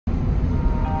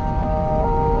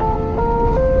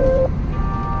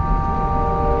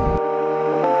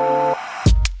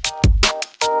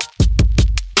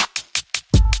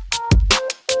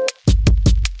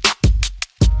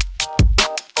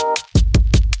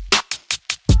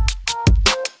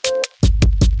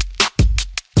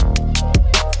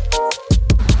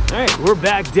We're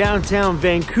back downtown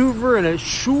Vancouver, and it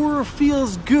sure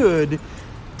feels good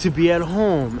to be at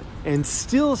home and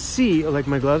still see, like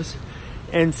my gloves,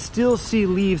 and still see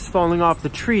leaves falling off the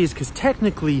trees, because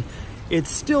technically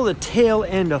it's still the tail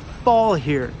end of fall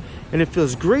here. And it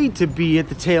feels great to be at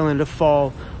the tail end of fall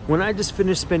when I just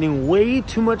finished spending way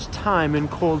too much time in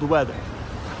cold weather.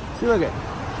 See, look at it.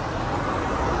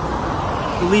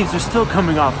 The leaves are still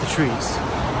coming off the trees.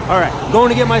 All right, going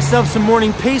to get myself some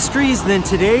morning pastries. Then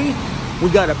today, we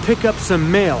gotta pick up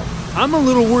some mail. I'm a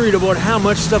little worried about how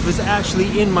much stuff is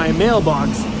actually in my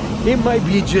mailbox. It might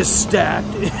be just stacked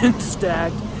and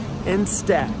stacked and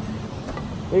stacked.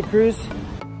 Hey, Cruz.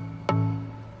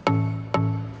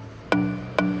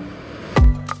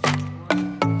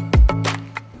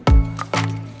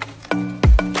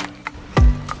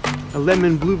 A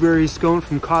lemon blueberry scone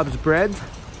from Cobb's Bread.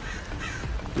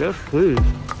 Yes, please.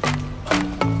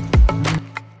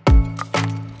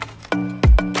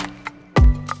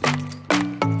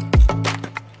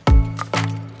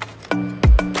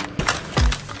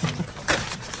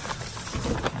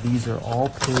 These are all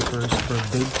papers for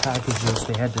big packages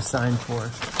they had to sign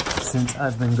for since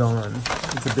I've been gone.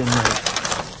 It's been like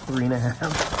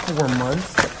 3.5, 4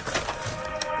 months.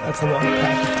 That's a lot of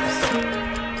packages.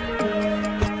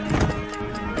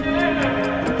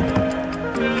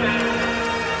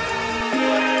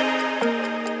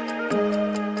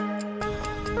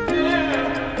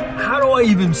 How do I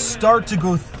even start to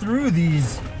go through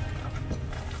these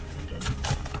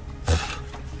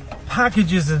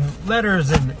packages and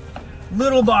letters and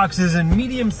little boxes and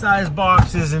medium-sized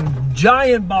boxes and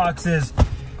giant boxes?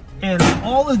 And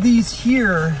all of these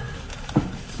here,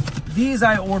 these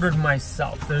I ordered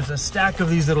myself. There's a stack of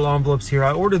these little envelopes here.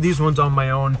 I ordered these ones on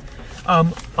my own.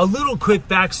 A little quick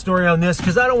backstory on this,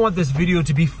 because I don't want this video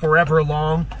to be forever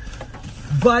long,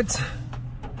 but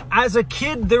as a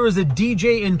kid, there was a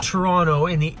DJ in Toronto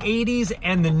in the 80s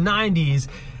and the 90s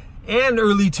and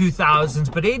early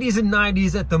 2000s, but 80s and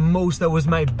 90s at the most, that was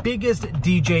my biggest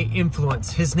DJ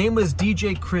influence. His name was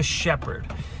DJ Chris Shepherd,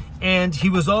 and he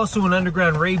was also an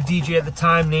underground rave DJ at the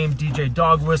time named DJ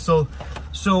Dog Whistle.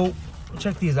 So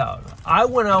check these out. I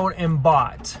went out and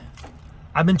bought,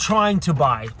 I've been trying to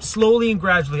buy slowly and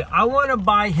gradually, I want to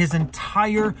buy his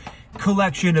entire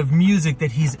collection of music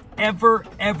that he's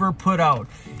ever put out,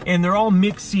 and they're all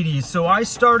mixed CDs. So I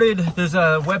started, there's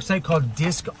a website called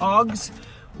Discogs,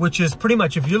 which is pretty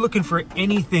much, if you're looking for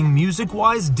anything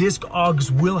music-wise, Discogs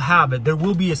will have it. There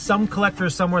will be some collector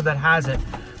somewhere that has it.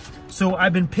 So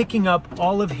I've been picking up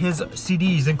all of his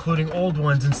CDs, including old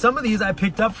ones, and some of these I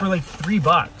picked up for like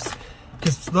 $3.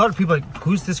 Because a lot of people are like,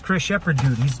 who's this Chris Shepherd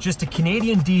dude? He's just a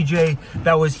Canadian DJ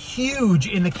that was huge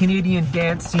in the Canadian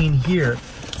dance scene here.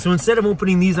 So instead of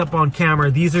opening these up on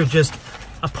camera, these are just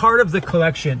a part of the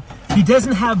collection. He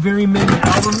doesn't have very many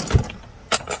albums.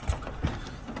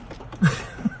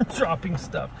 Dropping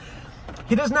stuff.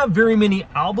 He doesn't have very many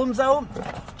albums out.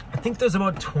 I think there's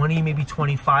about 20, maybe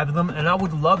 25 of them, and I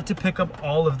would love to pick up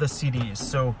all of the CDs.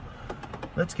 So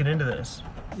let's get into this.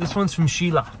 This one's from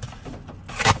Sheila.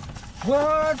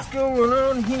 What's going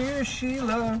on here,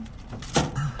 Sheila?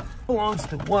 Belongs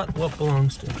to what? What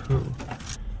belongs to who?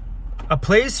 A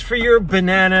place for your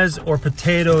bananas or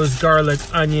potatoes, garlic,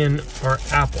 onion, or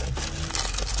apple.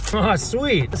 Oh,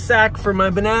 sweet. A sack for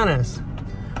my bananas.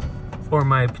 Or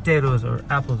my potatoes, or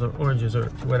apples, or oranges, or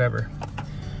whatever.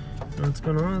 What's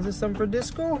going on? Is this something for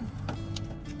disco?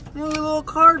 Look at a little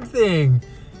card thing.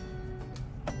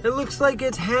 It looks like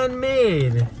it's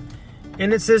handmade.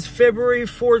 And it says February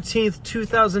 14th,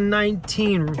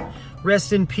 2019.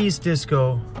 Rest in peace,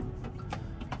 disco.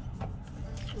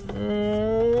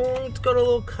 Oh, it's got a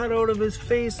little cutout of his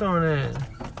face on it.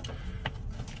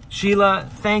 Sheila,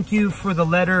 thank you for the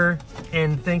letter,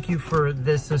 and thank you for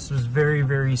this. This was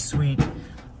very sweet.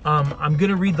 I'm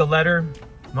gonna read the letter.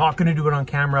 I'm not gonna do it on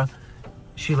camera.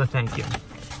 Sheila, thank you.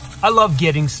 I love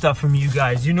getting stuff from you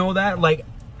guys. You know that? Like,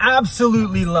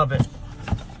 absolutely love it.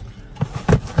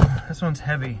 This one's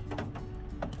heavy.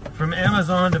 From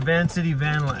Amazon to VANCITY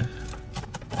VANLIFE.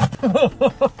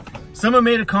 Someone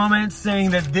made a comment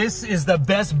saying that this is the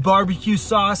best barbecue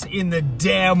sauce in the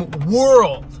damn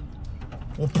world.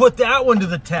 We'll put that one to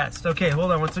the test. Okay,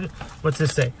 hold on. What's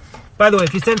this say? By the way,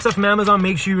 if you send stuff from Amazon,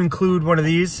 make sure you include one of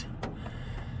these.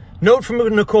 Note from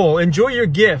Nicole. Enjoy your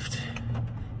gift.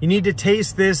 You need to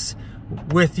taste this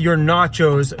with your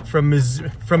nachos from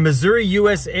Missouri,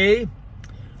 USA,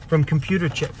 from Computer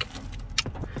Chick.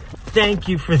 Thank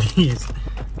you for these.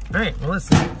 All right, well, let's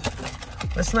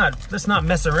not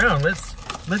mess around.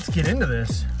 Let's get into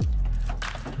this.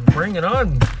 Bring it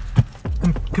on.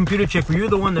 Computer Chick, were you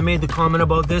the one that made the comment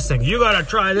about this thing? You gotta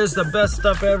try this, the best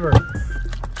stuff ever.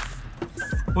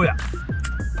 Oh yeah.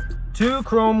 2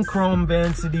 chrome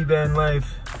VANCITY VANLIFE.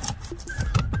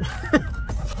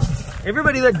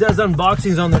 Everybody that does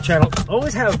unboxings on the channel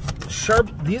always have sharp,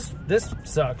 this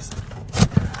sucks.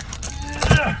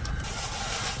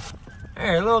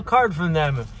 Hey, a little card from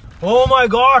them. Oh my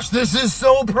gosh, this is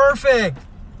so perfect.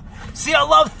 See, I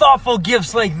love thoughtful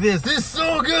gifts like this. This is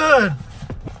so good.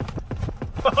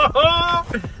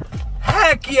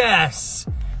 Heck yes.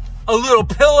 A little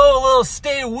pillow, a little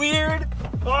stay weird.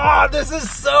 Oh, this is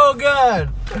so good.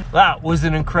 That was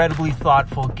an incredibly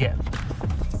thoughtful gift.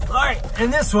 All right,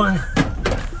 and this one,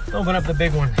 open up the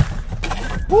big one.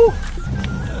 Woo.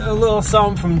 A little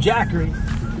something from Jackery.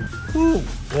 Woo.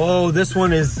 Whoa, this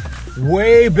one is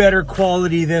way better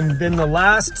quality than the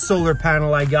last solar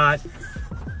panel I got.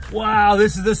 Wow,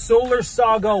 this is the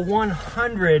SolarSaga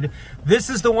 100. This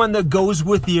is the one that goes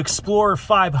with the Explorer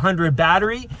 500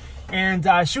 battery. And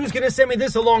she was gonna send me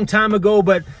this a long time ago,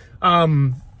 but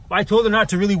I told her not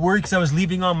to really worry because I was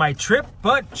leaving on my trip,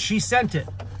 but she sent it.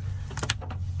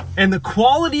 And the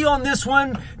quality on this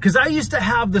one, because I used to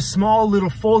have the small little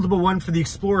foldable one for the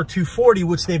Explorer 240,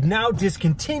 which they've now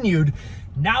discontinued.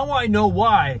 Now I know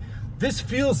why. This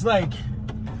feels like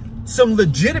some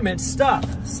legitimate stuff.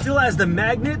 Still has the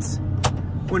magnets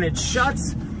when it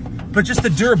shuts, but just the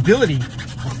durability.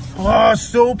 Oh,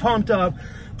 so pumped up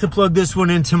to plug this one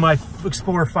into my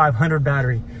Explorer 500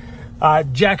 battery.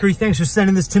 Jackery, thanks for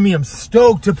sending this to me. I'm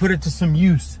stoked to put it to some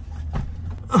use.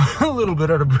 A little bit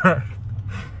out of breath.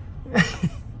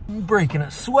 I'm breaking a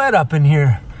sweat up in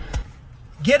here.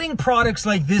 Getting products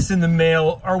like this in the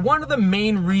mail are one of the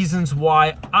main reasons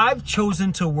why I've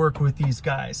chosen to work with these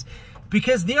guys,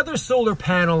 because the other solar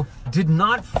panel did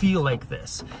not feel like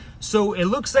this. So it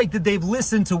looks like that they've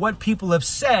listened to what people have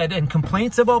said and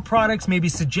complaints about products, maybe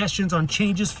suggestions on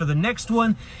changes for the next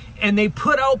one, and they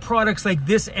put out products like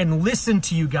this and listen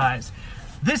to you guys.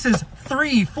 This is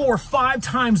 3, 4, 5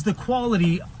 times the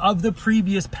quality of the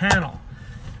previous panel.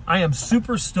 I am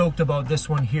super stoked about this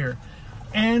one here.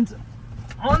 And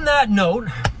on that note,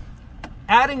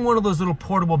 adding one of those little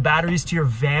portable batteries to your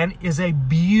van is a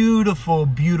beautiful,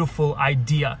 beautiful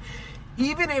idea.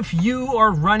 Even if you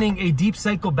are running a deep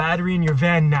cycle battery in your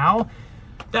van now,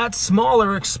 that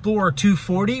smaller Explorer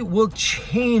 240 will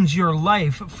change your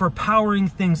life for powering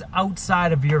things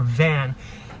outside of your van.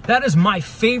 That is my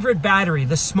favorite battery.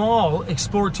 The small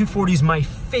Explorer 240 is my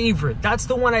favorite. That's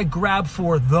the one I grab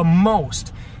for the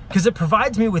most because it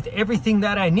provides me with everything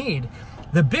that I need.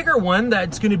 The bigger one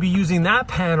that's going to be using that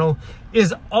panel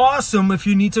is awesome if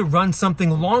you need to run something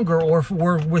longer or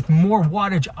with more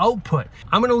wattage output.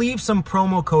 I'm going to leave some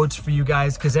promo codes for you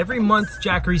guys because every month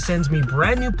Jackery sends me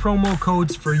brand new promo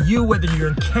codes for you, whether you're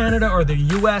in Canada or the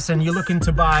US and you're looking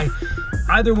to buy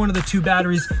either one of the 2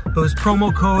 batteries. Those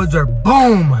promo codes are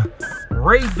boom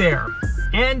right there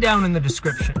and down in the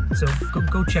description. So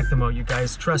go check them out, you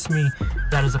guys. Trust me,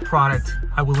 that is a product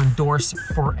I will endorse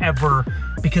forever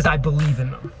because I believe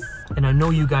in them. And I know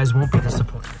you guys won't be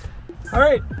disappointed. All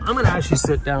right, I'm gonna actually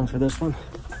sit down for this one.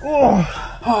 Oh,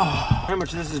 how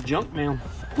much of this is junk mail?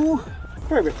 Ooh,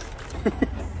 perfect.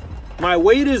 My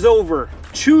wait is over.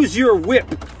 Choose your whip.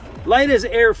 Light as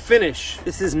air finish.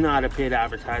 This is not a paid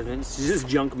advertisement. It's just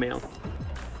junk mail.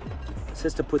 It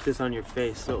says to put this on your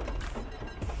face, so.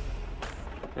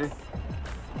 Okay.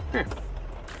 Here.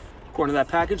 Corner of that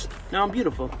package. Now I'm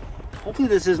beautiful. Hopefully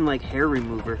this isn't like hair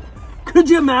remover. Could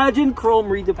you imagine? Chrome,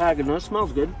 read the package. No, it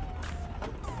smells good.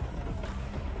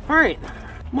 All right,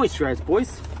 moisturize,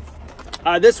 boys.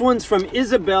 This one's from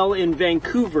Isabel in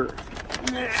Vancouver.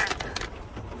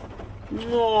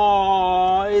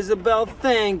 Oh, Isabel,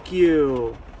 thank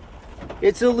you.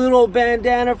 It's a little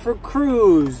bandana for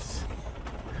Cruz.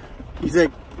 He's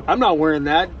like, I'm not wearing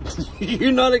that.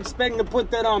 You're not expecting to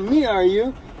put that on me, are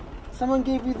you? Someone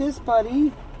gave you this,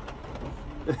 buddy.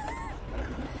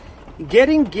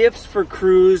 Getting gifts for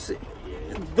Cruz,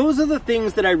 those are the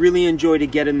things that I really enjoy to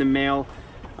get in the mail.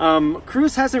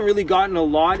 Cruz hasn't really gotten a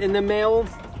lot in the mail,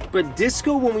 but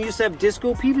Disco, when we used to have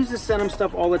Disco, people used to send him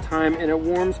stuff all the time, and it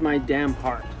warms my damn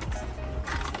heart.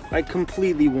 Like,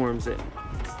 completely warms it.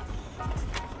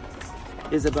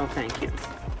 Isabel, thank you.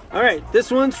 All right,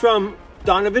 this one's from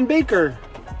Donovan Baker.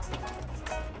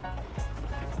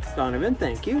 Donovan,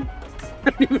 thank you.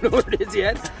 I don't even know what it is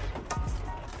yet.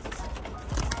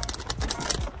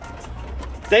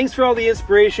 Thanks for all the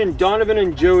inspiration, Donovan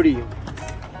and Jody.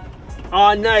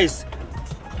 Aw, nice.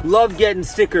 Love getting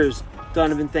stickers.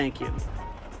 Donovan, thank you.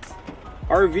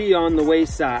 RV on the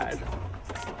wayside.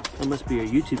 That must be your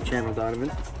YouTube channel,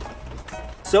 Donovan.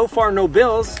 So far, no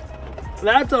bills.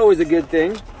 That's always a good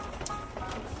thing.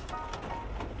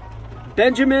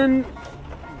 Benjamin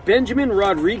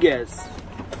Rodriguez.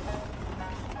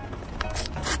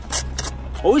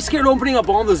 Always scared opening up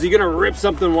all those. You're gonna rip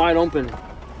something wide open.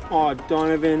 Oh,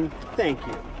 Donovan, thank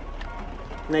you.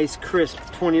 Nice crisp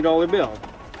 $20 bill.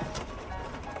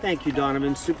 Thank you,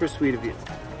 Donovan. Super sweet of you.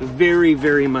 Very,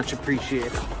 very much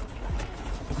appreciated.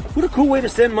 What a cool way to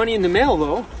send money in the mail,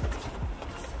 though.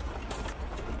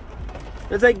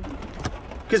 It's like,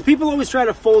 because people always try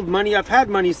to fold money. I've had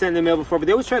money sent in the mail before, but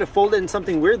they always try to fold it in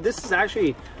something weird. This is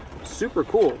actually super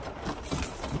cool.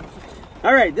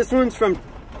 All right, this one's from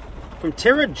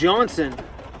Tara Johnson.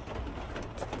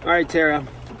 All right, Tara.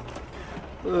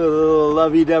 Little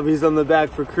lovey-dovey's on the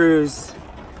back for Cruz.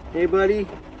 Hey, buddy.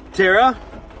 Tara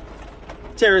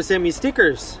sent me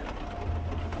stickers.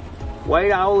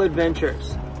 White Owl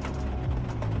Adventures.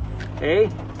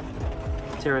 Hey,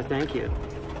 Tara, thank you.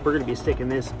 We're gonna be sticking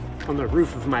this on the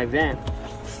roof of my van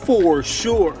for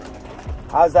sure.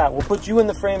 How's that? We'll put you in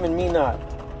the frame and me not.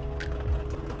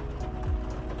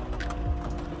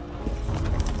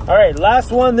 All right,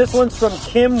 last one. This one's from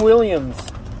Kim Williams.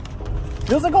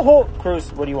 Feels like a whole...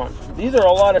 Cruz, what do you want? These are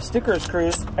a lot of stickers,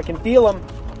 Cruz. I can feel them.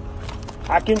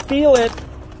 I can feel it.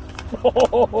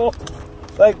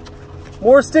 Like,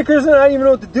 more stickers than I don't even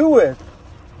know what to do with.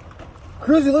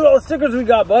 Cruz, look at all the stickers we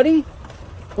got, buddy.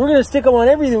 We're going to stick them on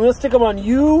everything. We'll stick them on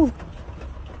you.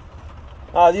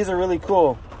 Ah, these are really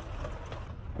cool.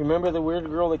 Remember the weird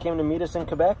girl that came to meet us in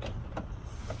Quebec?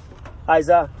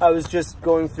 Isa, I was just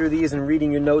going through these and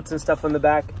reading your notes and stuff on the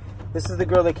back. This is the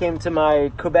girl that came to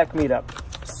my Quebec meetup.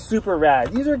 Super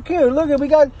rad. These are cute. Look, we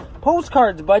got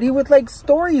postcards, buddy, with like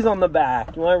stories on the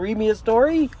back. You want to read me a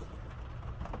story? You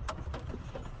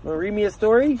want to read me a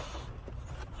story?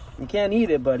 You can't eat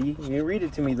it, buddy. You read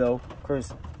it to me, though.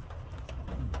 Chris,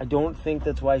 I don't think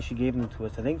that's why she gave them to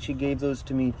us. I think she gave those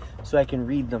to me so I can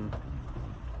read them.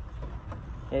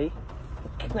 Hey,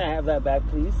 can I have that back,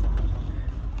 please?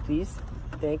 Please?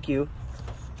 Thank you.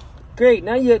 Great,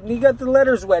 now you got the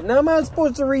letters wet. Now I'm not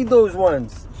supposed to read those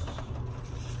ones.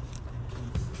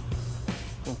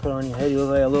 Don't put on your head, you look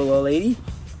like a little old lady.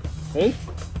 Hey?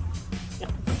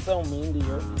 So mean to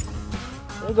you.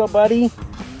 There you go, buddy.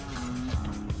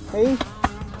 Hey?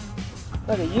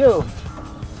 Look at you.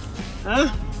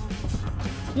 Huh?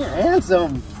 You're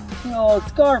handsome. You got a little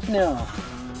scarf now.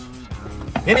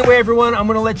 Anyway, everyone, I'm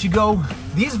going to let you go.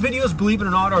 These videos, believe it or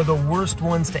not, are the worst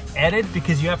ones to edit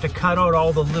because you have to cut out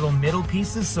all the little middle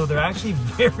pieces, so they're actually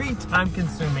very time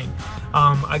consuming.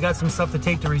 I got some stuff to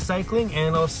take to recycling,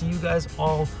 and I'll see you guys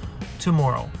all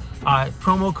tomorrow.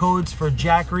 Promo codes for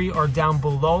Jackery are down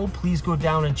below. Please go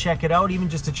down and check it out, even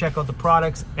just to check out the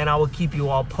products, and I will keep you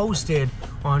all posted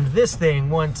on this thing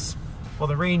once, well,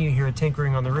 the rain you hear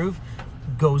tinkering on the roof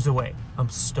goes away. I'm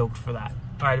stoked for that.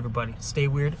 All right, everybody, stay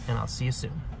weird, and I'll see you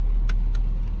soon.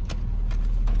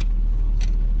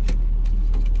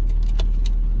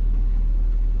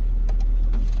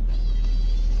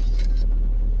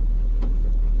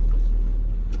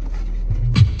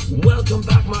 Welcome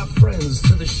back, my friends,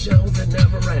 to the show that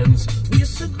never ends. We're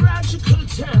so glad you could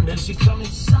attend as you come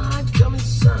inside,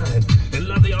 and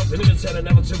love the authentic and a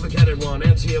never duplicated one.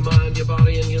 Enter your mind, your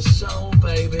body, and your soul,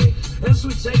 baby, as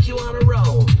we take you on a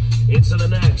roll into the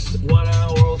next 1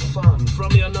 hour of fun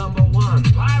from your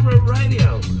 #1 pirate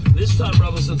radio. This time,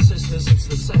 brothers and sisters, it's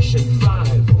the session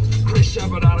 5. Chris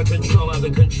Shepard out of control at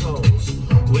the controls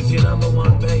with your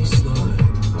 #1 bass line.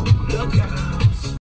 Look out.